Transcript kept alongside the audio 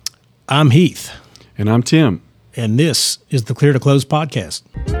I'm Heath. And I'm Tim. And this is the Clear to Close podcast.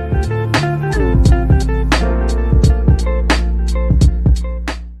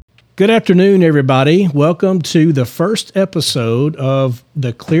 Good afternoon, everybody. Welcome to the first episode of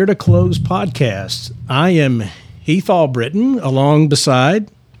the Clear to Close podcast. I am Heath Albritton, along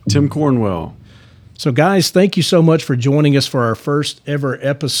beside Tim Cornwell. So, guys, thank you so much for joining us for our first ever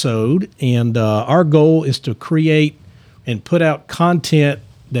episode. And our goal is to create and put out content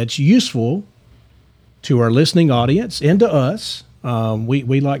that's useful to our listening audience and to us.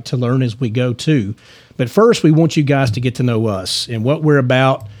 We like to learn as we go, too. But first, we want you guys to get to know us and what we're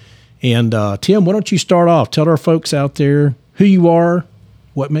about. And Tim, why don't you start off? Tell our folks out there who you are,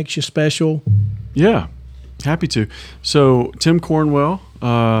 what makes you special. Yeah, happy to. So Tim Cornwell,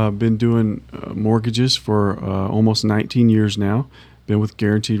 been doing mortgages for almost 19 years now. Been with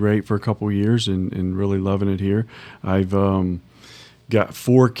Guaranteed Rate for a couple of years and really loving it here. I've got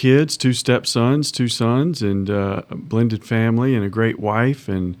 4 kids, 2 stepsons, 2 sons, and a blended family and a great wife.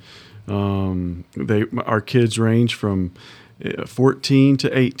 And our kids range from 14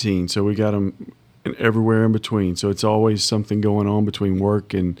 to 18, so we got them everywhere in between. So it's always something going on between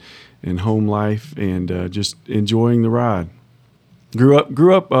work and home life, and just enjoying the ride. Grew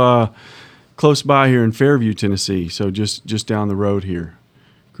up close by here in Fairview, Tennessee, so just down the road here.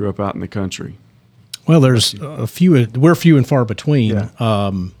 Grew up out in the country. Well, there's we're few and far between.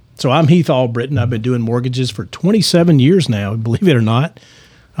 Yeah. So I'm Heath Albritton. I've been doing mortgages for 27 years now, believe it or not.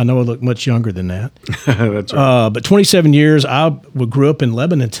 I know I look much younger than that. That's right. But 27 years, I grew up in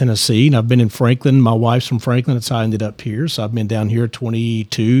Lebanon, Tennessee, and I've been in Franklin. My wife's from Franklin. That's how I ended up here. So I've been down here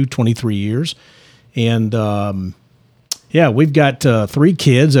 22, 23 years. And, we've got 3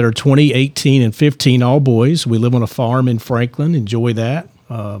 kids that are 20, 18, and 15, all boys. We live on a farm in Franklin, enjoy that.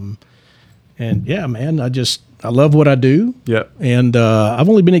 I love what I do. Yeah. And I've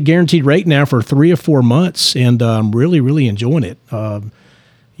only been at Guaranteed Rate now for 3 or 4 months, and I'm really, really enjoying it.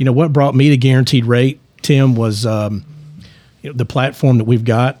 What brought me to Guaranteed Rate, Tim, was the platform that we've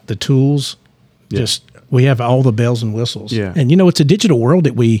got, the tools. Yeah. We have all the bells and whistles. Yeah. And, it's a digital world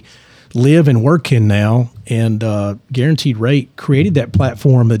that we live and work in now. And Guaranteed Rate created that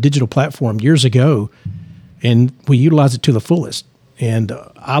platform, the digital platform, years ago, and we utilize it to the fullest. And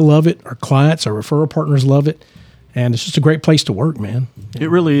I love it. Our clients, our referral partners love it. And it's just a great place to work, man. It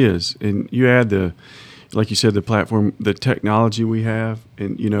really is. And you add like you said, the platform, the technology we have,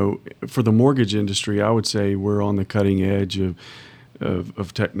 and for the mortgage industry, I would say we're on the cutting edge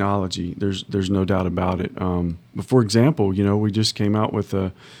of technology. There's no doubt about it. But for example, we just came out with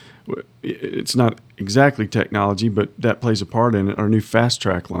it's not exactly technology, but that plays a part in it. Our new fast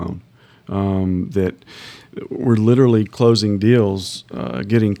track loan that we're literally closing deals,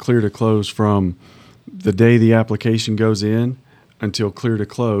 getting clear to close from the day the application goes in until clear to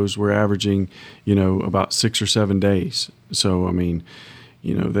close. We're averaging, about 6 or 7 days. So,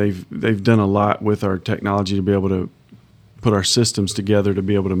 they've done a lot with our technology to be able to put our systems together to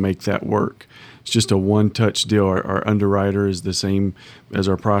be able to make that work. It's just a one-touch deal. Our underwriter is the same as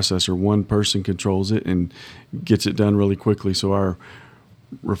our processor. One person controls it and gets it done really quickly. So our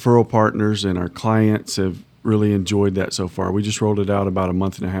referral partners and our clients have really enjoyed that so far. We just rolled it out about a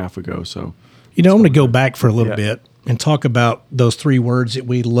month and a half ago. So, I'm going to go back for a little bit and talk about those 3 words that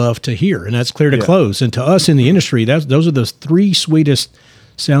we love to hear, and that's clear to close. And to us in the industry, those are the 3 sweetest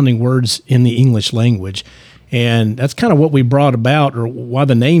sounding words in the English language. And that's kind of what we brought about, or why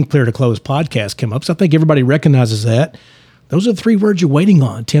the name Clear to Close podcast came up. So I think everybody recognizes that. Those are the 3 words you're waiting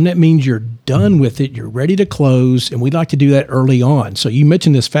on, Tim. That means you're done with it. You're ready to close, and we'd like to do that early on. So you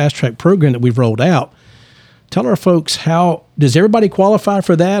mentioned this fast track program that we've rolled out. Tell our folks, does everybody qualify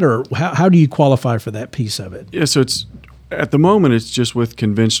for that, or how do you qualify for that piece of it? Yeah, so at the moment, it's just with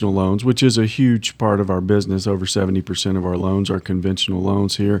conventional loans, which is a huge part of our business. Over 70% of our loans are conventional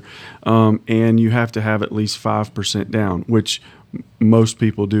loans here. And you have to have at least 5% down, which most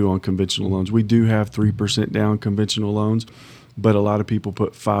people do on conventional loans. We do have 3% down conventional loans, but a lot of people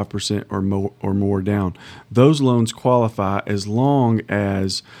put 5% or more down. Those loans qualify as long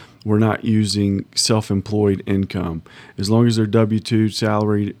as we're not using self-employed income. As long as they're W-2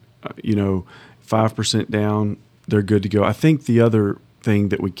 salaried, 5% down, they're good to go. I think the other thing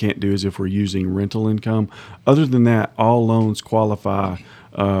that we can't do is if we're using rental income. Other than that, all loans qualify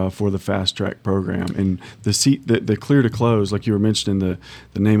for the fast track program. And the clear to close, like you were mentioning, the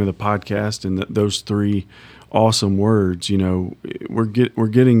name of the podcast and those 3 awesome words. We're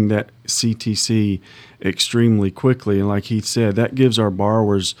getting that CTC extremely quickly, and like Heath said, that gives our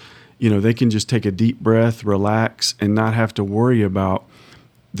borrowers, they can just take a deep breath, relax, and not have to worry about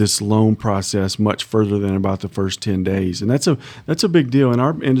this loan process much further than about the first 10 days. And that's a big deal in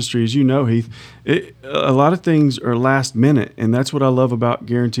our industry. As you know, Heath, a lot of things are last minute, and that's what I love about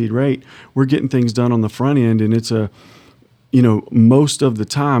Guaranteed Rate. We're getting things done on the front end, and it's most of the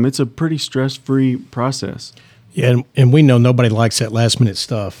time, it's a pretty stress-free process. Yeah, and we know nobody likes that last-minute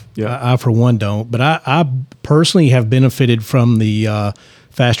stuff. Yeah. I for one, don't. But I personally have benefited from the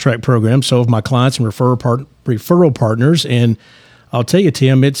Fast Track program, so have my clients and referral partners, and I'll tell you,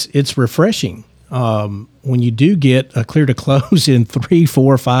 Tim, it's refreshing when you do get a clear to close in 3,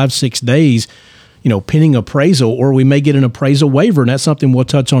 4, 5, 6 days, pending appraisal, or we may get an appraisal waiver, and that's something we'll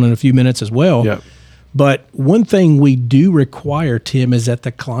touch on in a few minutes as well. Yeah. But one thing we do require, Tim, is that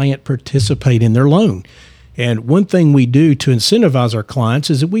the client participate in their loan. And one thing we do to incentivize our clients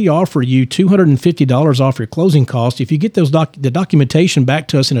is that we offer you $250 off your closing cost if you get the documentation back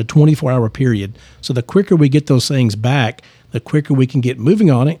to us in a 24-hour period. So the quicker we get those things back, the quicker we can get moving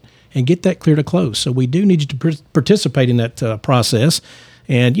on it and get that clear to close. So we do need you to participate in that process.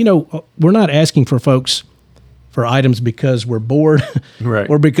 And, we're not asking for folks for items because we're bored right.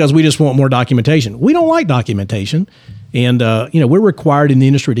 or because we just want more documentation. We don't like documentation. And, we're required in the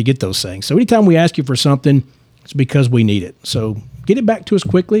industry to get those things. So anytime we ask you for something, it's because we need it. So get it back to us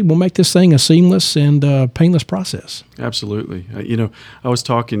quickly. We'll make this thing a seamless and painless process. Absolutely. I was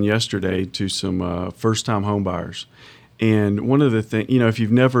talking yesterday to some first-time home buyers. And one of the things, if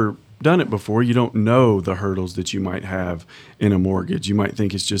you've never done it before, you don't know the hurdles that you might have in a mortgage. You might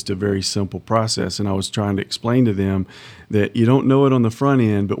think it's just a very simple process. And I was trying to explain to them that you don't know it on the front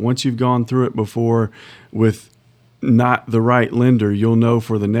end, but once you've gone through it before with not the right lender, you'll know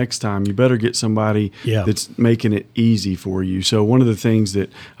for the next time you better get somebody that's making it easy for you. So one of the things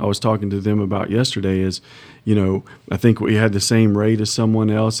that I was talking to them about yesterday is, I think we had the same rate as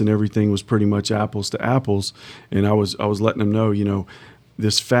someone else and everything was pretty much apples to apples. And I was letting them know,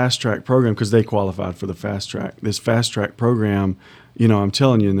 this Fast Track program, because they qualified for the Fast Track, this Fast Track program, I'm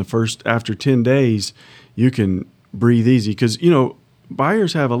telling you, after 10 days, you can breathe easy because,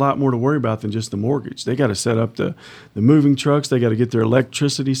 buyers have a lot more to worry about than just the mortgage. They got to set up the moving trucks. They got to get their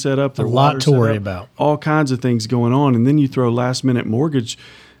electricity set up. A lot to worry about. All kinds of things going on. And then you throw last-minute mortgage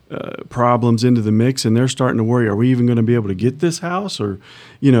problems into the mix, and they're starting to worry, are we even going to be able to get this house? Or,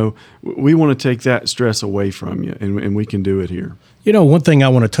 we want to take that stress away from you, and we can do it here. One thing I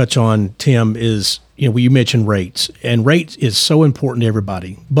want to touch on, Tim, is, you mentioned rates. And rates is so important to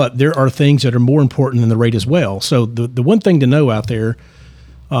everybody. But there are things that are more important than the rate as well. So the one thing to know out there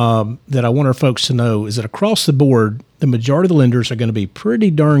that I want our folks to know is that across the board, the majority of the lenders are going to be pretty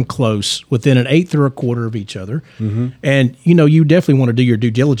darn close, within an eighth or a quarter of each other. Mm-hmm. And, you definitely want to do your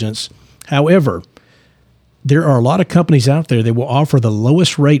due diligence. However, there are a lot of companies out there that will offer the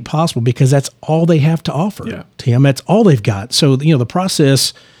lowest rate possible because that's all they have to offer. Yeah. Tim, that's all they've got. So, the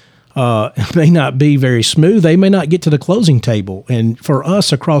process may not be very smooth. They may not get to the closing table. And for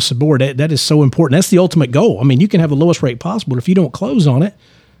us across the board, that is so important. That's the ultimate goal. I mean, you can have the lowest rate possible. If you don't close on it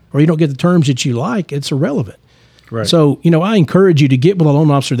or you don't get the terms that you like, it's irrelevant. Right. So, I encourage you to get with a loan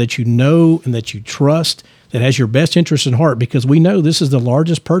officer that you know and that you trust, that has your best interest in heart, because we know this is the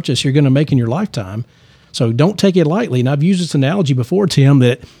largest purchase you're going to make in your lifetime. So don't take it lightly. And I've used this analogy before, Tim,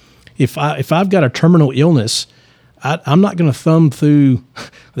 that if I've got a terminal illness, I'm not going to thumb through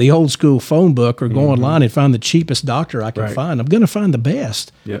the old school phone book or go online and find the cheapest doctor I can find. I'm going to find the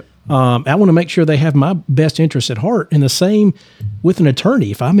best. Yep. I want to make sure they have my best interest at heart. And the same with an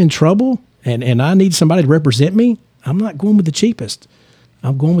attorney. If I'm in trouble and I need somebody to represent me, I'm not going with the cheapest.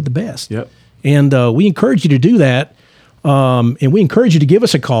 I'm going with the best. Yep. And we encourage you to do that. And we encourage you to give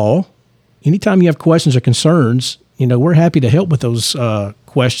us a call. Anytime you have questions or concerns, we're happy to help with those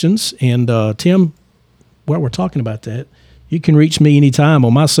questions. And Tim, while we're talking about that, you can reach me anytime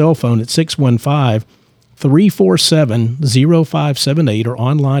on my cell phone at 615-347-0578 or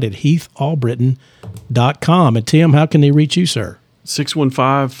online at heathallbritton.com. And Tim, how can they reach you, sir?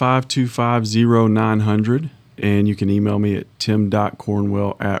 615-525-0900. And you can email me at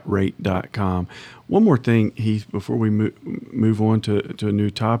tim.cornwell@rate.com. One more thing, Heath, before we move on to a new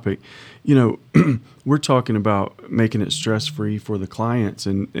topic. We're talking about making it stress-free for the clients,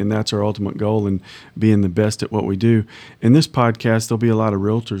 and that's our ultimate goal, and being the best at what we do. In this podcast, there'll be a lot of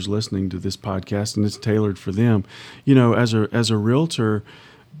realtors listening to this podcast, and it's tailored for them. As a realtor,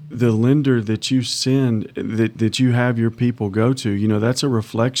 the lender that you send, that you have your people go to, that's a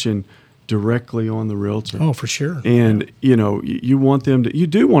reflection directly on the realtor. Oh, for sure. And, you know, you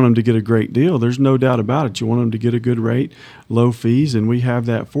do want them to get a great deal. There's no doubt about it. You want them to get a good rate, low fees, and we have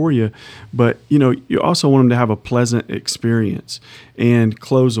that for you. But, you know, you also want them to have a pleasant experience and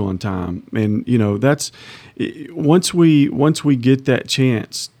close on time. And, you know, that's once we get that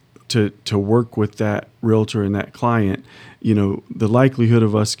chance to work with that realtor and that client, you know, the likelihood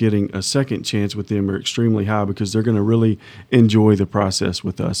of us getting a second chance with them are extremely high because they're going to really enjoy the process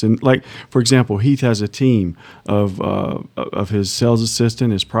with us. And like, for example, Heath has a team of his sales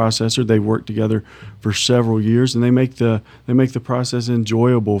assistant, his processor. They work together for several years, and they make the process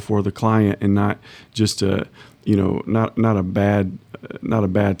enjoyable for the client and not just not a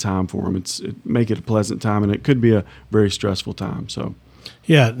bad time for them. Make it a pleasant time, and it could be a very stressful time. So.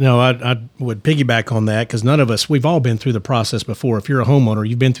 Yeah, no, I would piggyback on that because none of us, we've all been through the process before. If you're a homeowner,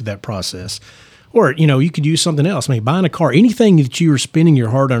 you've been through that process. Or, you know, you could use something else. I mean, buying a car, anything that you are spending your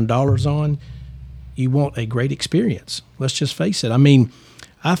hard-earned dollars on, you want a great experience. Let's just face it. I mean,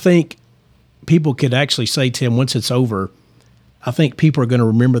 I think people could actually say, Tim, once it's over, I think people are going to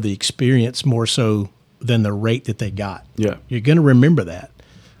remember the experience more so than the rate that they got. Yeah. You're going to remember that.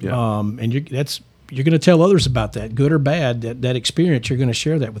 Yeah. And you're going to tell others about that, good or bad, that experience. You're going to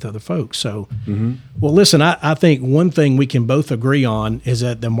share that with other folks. So, Well, listen, I think one thing we can both agree on is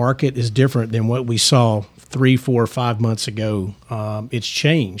that the market is different than what we saw 3, 4, 5 months ago. It's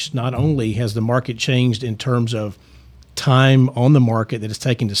changed. Not only has the market changed in terms of time on the market that it's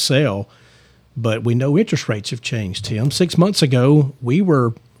taking to sell, but we know interest rates have changed, Tim. 6 months ago, we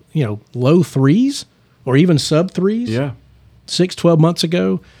were, low threes or even sub threes. Yeah. 6, 12 months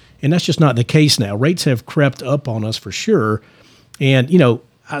ago. And that's just not the case now. Rates have crept up on us for sure. And,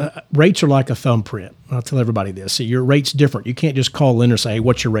 rates are like a thumbprint. I'll tell everybody this. See, your rate's different. You can't just call in and say, hey,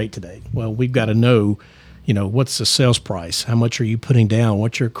 what's your rate today? Well, we've got to know, what's the sales price? How much are you putting down?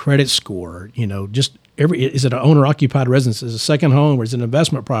 What's your credit score? Is it an owner-occupied residence? Is it a second home or is it an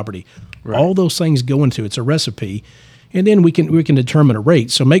investment property? Right. All those things go into it's a recipe. And then we can determine a rate.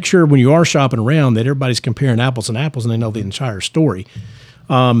 So make sure when you are shopping around that everybody's comparing apples and apples and they know the entire story.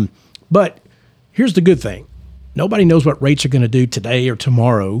 But here's the good thing. Nobody knows what rates are going to do today or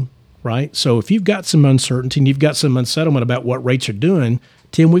tomorrow, right? So if you've got some uncertainty and you've got some unsettlement about what rates are doing,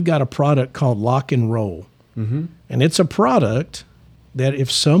 Tim, we've got a product called Lock and Roll. Mm-hmm. And it's a product that if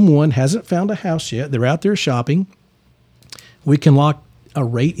someone hasn't found a house yet, they're out there shopping, we can lock a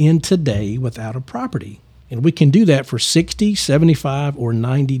rate in today without a property. And we can do that for 60, 75, or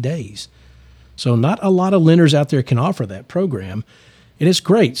 90 days. So not a lot of lenders out there can offer that program. And it's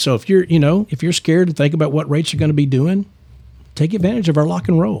great. So if you're scared to think about what rates you're going to be doing, take advantage of our Lock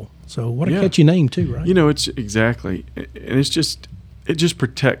and Roll. So what a catchy name too, right? It's exactly. And it just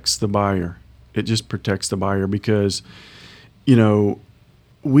protects the buyer. It just protects the buyer because,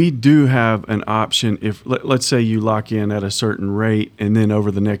 we do have an option if, let's say you lock in at a certain rate and then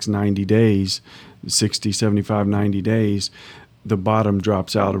over the next 90 days, 60, 75, 90 days, the bottom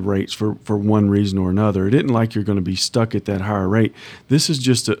drops out of rates for one reason or another. It isn't like you're going to be stuck at that higher rate. This is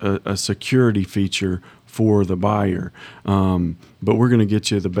just a security feature for the buyer. But we're going to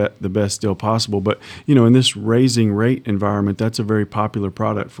get you the best deal possible. But, in this raising rate environment, that's a very popular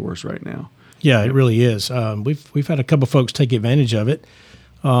product for us right now. Yeah, it really is. We've had a couple folks take advantage of it.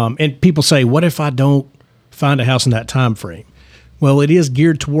 And people say, what if I don't find a house in that time frame? Well, it is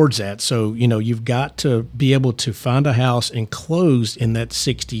geared towards that. So, you've got to be able to find a house and close in that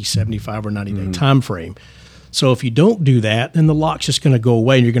 60, 75, or 90-day time frame. So if you don't do that, then the lock's just going to go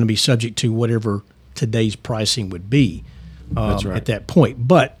away and you're going to be subject to whatever today's pricing would be That's right. at that point.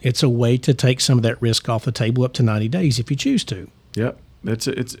 But it's a way to take some of that risk off the table up to 90 days if you choose to. Yep.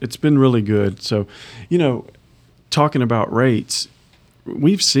 It's been really good. So, talking about rates,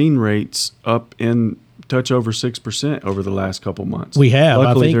 we've seen rates up in touch over 6% over the last couple months. We have.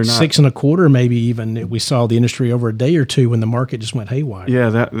 Luckily, I think 6.25%, maybe even. We saw the industry over a day or two when the market just went haywire. Yeah,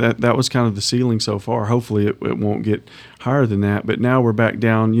 that was kind of the ceiling so far. Hopefully, it won't get higher than that. But now we're back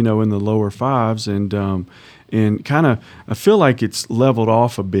down, in the lower fives, and kind of I feel like it's leveled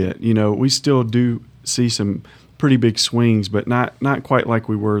off a bit. We still do see some pretty big swings, but not quite like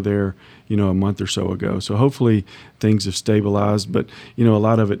we were there, a month or so ago. So hopefully things have stabilized, but a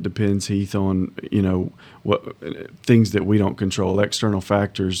lot of it depends, Heath, on what things that we don't control, external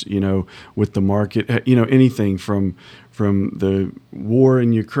factors, with the market, anything from the war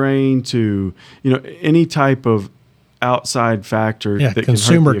in Ukraine to any type of outside factor that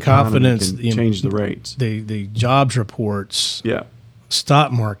consumer can hurt the economy, confidence, can change the rates. The jobs reports, yeah,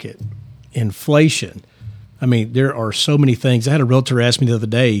 stock market, inflation. I mean, there are so many things. I had a realtor ask me the other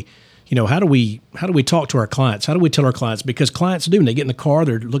day, how do we talk to our clients? How do we tell our clients? Because clients do, when they get in the car,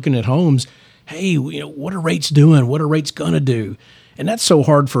 they're looking at homes. Hey, what are rates doing? What are rates going to do? And that's so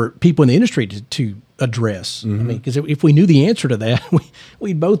hard for people in the industry to address. Mm-hmm. I mean, because if we knew the answer to that,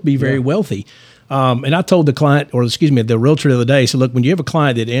 we'd both be very wealthy. And I told the realtor the other day, so look, when you have a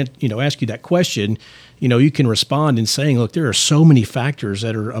client that, asks you that question, you can respond in saying, look, there are so many factors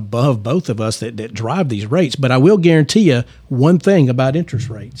that are above both of us that drive these rates. But I will guarantee you one thing about interest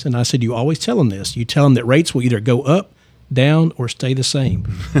rates. And I said, you always tell them this. You tell them that rates will either go up, down, or stay the same.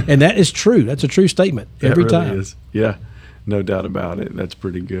 And that is true. That's a true statement every time. It really is. Yeah, no doubt about it. That's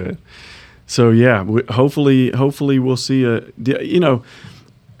pretty good. So, yeah, hopefully we'll see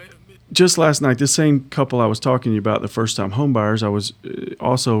just last night, this same couple I was talking to you about, the first-time home buyers, I was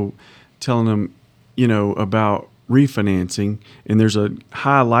also telling them, about refinancing, and there's a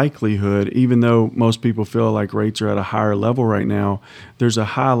high likelihood, even though most people feel like rates are at a higher level right now, there's a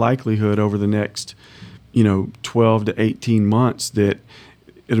high likelihood over the next 12 to 18 months that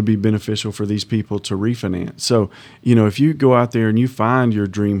it'll be beneficial for these people to refinance. So, if you go out there and you find your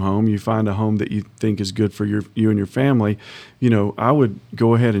dream home, you find a home that you think is good for you and your family, I would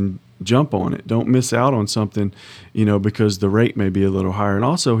go ahead and jump on it. Don't miss out on something, because the rate may be a little higher. And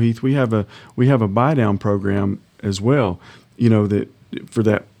also, Heath, we have a buy down program as well, that for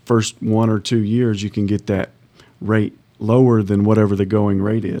that first 1 or 2 years, you can get that rate lower than whatever the going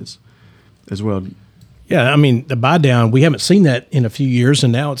rate is as well. Yeah, I mean, the buy down, we haven't seen that in a few years,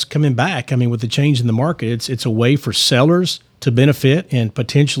 and now it's coming back. I mean, with the change in the market, it's a way for sellers to benefit and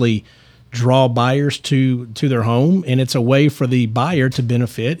potentially draw buyers to their home, and it's a way for the buyer to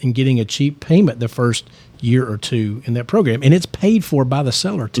benefit in getting a cheap payment the first year or two in that program. And it's paid for by the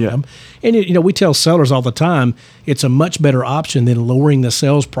seller, Tim. Yeah. And, we tell sellers all the time, it's a much better option than lowering the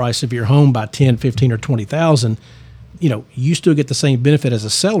sales price of your home by 10, 15, or 20,000. You still get the same benefit as a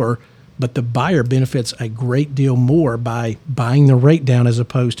seller, but the buyer benefits a great deal more by buying the rate down as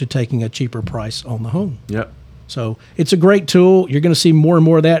opposed to taking a cheaper price on the home. Yep. So it's a great tool. You're going to see more and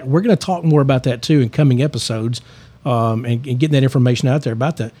more of that. We're going to talk more about that too in coming episodes, and getting that information out there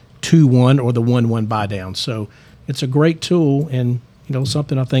about the 2-1 or the 1-1 buy down. So it's a great tool, and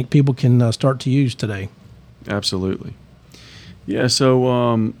something I think people can start to use today. Absolutely. Yeah.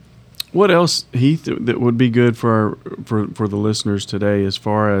 So what else, Heath, that would be good for the listeners today, as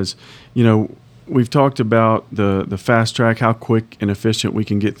far as we've talked about the fast track, how quick and efficient we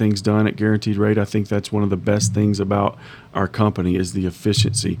can get things done at Guaranteed Rate. I think that's one of the best things about our company is the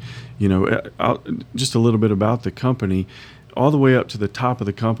efficiency. Just a little bit about the company. All the way up to the top of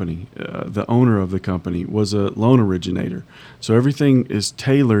the company, the owner of the company was a loan originator. So everything is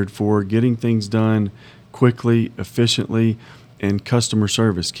tailored for getting things done quickly, efficiently, and customer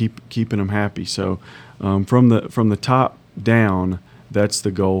service, keeping them happy. So from the top down, that's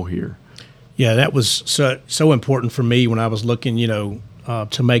the goal here. Yeah, that was so important for me when I was looking,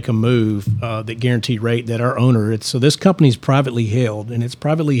 to make a move, that Guaranteed Rate, that our owner, so this company's privately held, and it's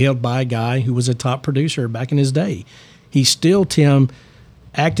privately held by a guy who was a top producer back in his day. He's still, Tim,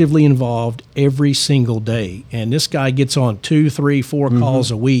 actively involved every single day. And this guy gets on 2, 3, 4 calls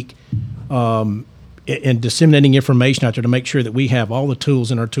a week, and disseminating information out there to make sure that we have all the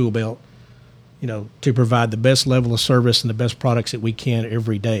tools in our tool belt, to provide the best level of service and the best products that we can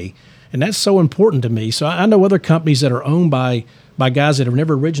every day. And that's so important to me. So I know other companies that are owned by guys that have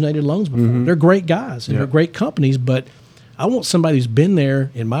never originated loans before. They're great guys and they're great companies, but I want somebody who's been there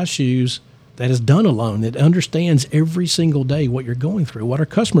in my shoes, that has done a loan, that understands every single day what you're going through, what our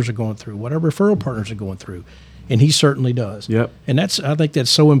customers are going through, what our referral partners are going through. And he certainly does. Yep. And I think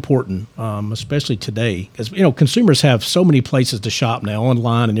that's so important, especially today, because, consumers have so many places to shop now,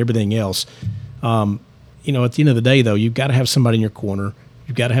 online and everything else. At the end of the day, though, you've got to have somebody in your corner.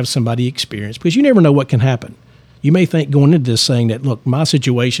 You've got to have somebody experienced, because you never know what can happen. You may think going into this saying that, look, my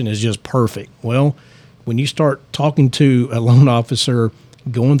situation is just perfect. Well, when you start talking to a loan officer,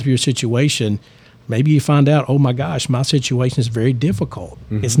 going through your situation, maybe you find out, oh my gosh, my situation is very difficult.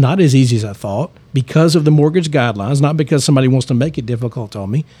 It's not as easy as I thought because of the mortgage guidelines, not because somebody wants to make it difficult on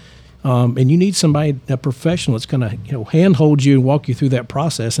me. And you need somebody, a professional, that's going to handhold you and walk you through that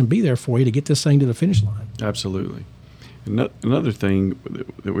process and be there for you to get this thing to the finish line. Absolutely. Another thing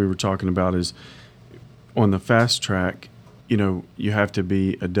that we were talking about is on the fast track, you have to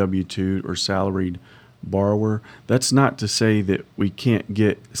be a W-2 or salaried borrower. That's not to say that we can't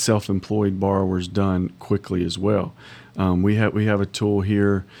get self-employed borrowers done quickly as well. We have a tool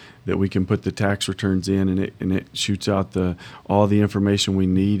here that we can put the tax returns in, and it shoots out all the information we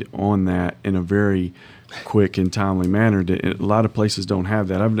need on that in a very quick and timely manner. A lot of places don't have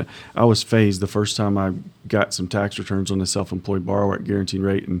that. I was phased the first time I got some tax returns on the self-employed borrower at guaranteed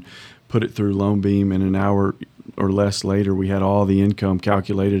rate and put it through LoanBeam, and an hour or less later, we had all the income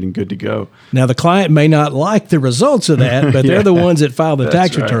calculated and good to go. Now, the client may not like the results of that, but they're the ones that file the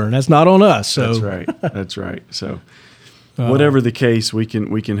tax return. That's not on us. So. That's right. So whatever the case, we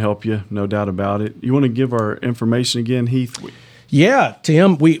can help you, no doubt about it. You want to give our information again, Heath? Yeah,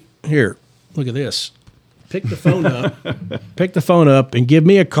 Tim, here, look at this. Pick the phone up and give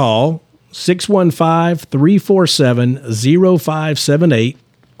me a call, 615-347-0578,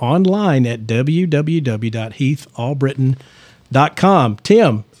 online at www.heathallbritton.com.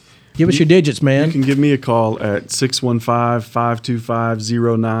 Tim, give us your digits, man. You can give me a call at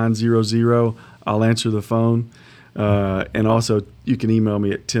 615-525-0900. I'll answer the phone. And also, you can email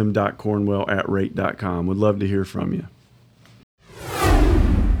me at tim.cornwell@rate.com. Would love to hear from you.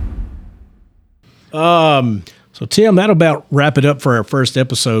 So, Tim, that'll about wrap it up for our first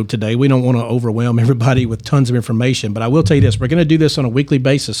episode today. We don't want to overwhelm everybody with tons of information, but I will tell you this. We're going to do this on a weekly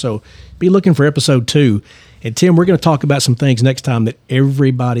basis, so be looking for episode 2. And, Tim, we're going to talk about some things next time that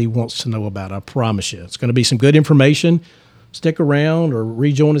everybody wants to know about. I promise you. It's going to be some good information. Stick around or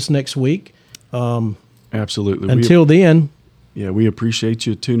rejoin us next week. Absolutely. Until then. Yeah, we appreciate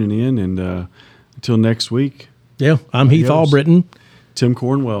you tuning in, and until next week. Yeah, I'm Heath Allbritton. Tim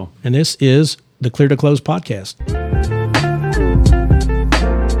Cornwell. And this is the Clear to Close podcast.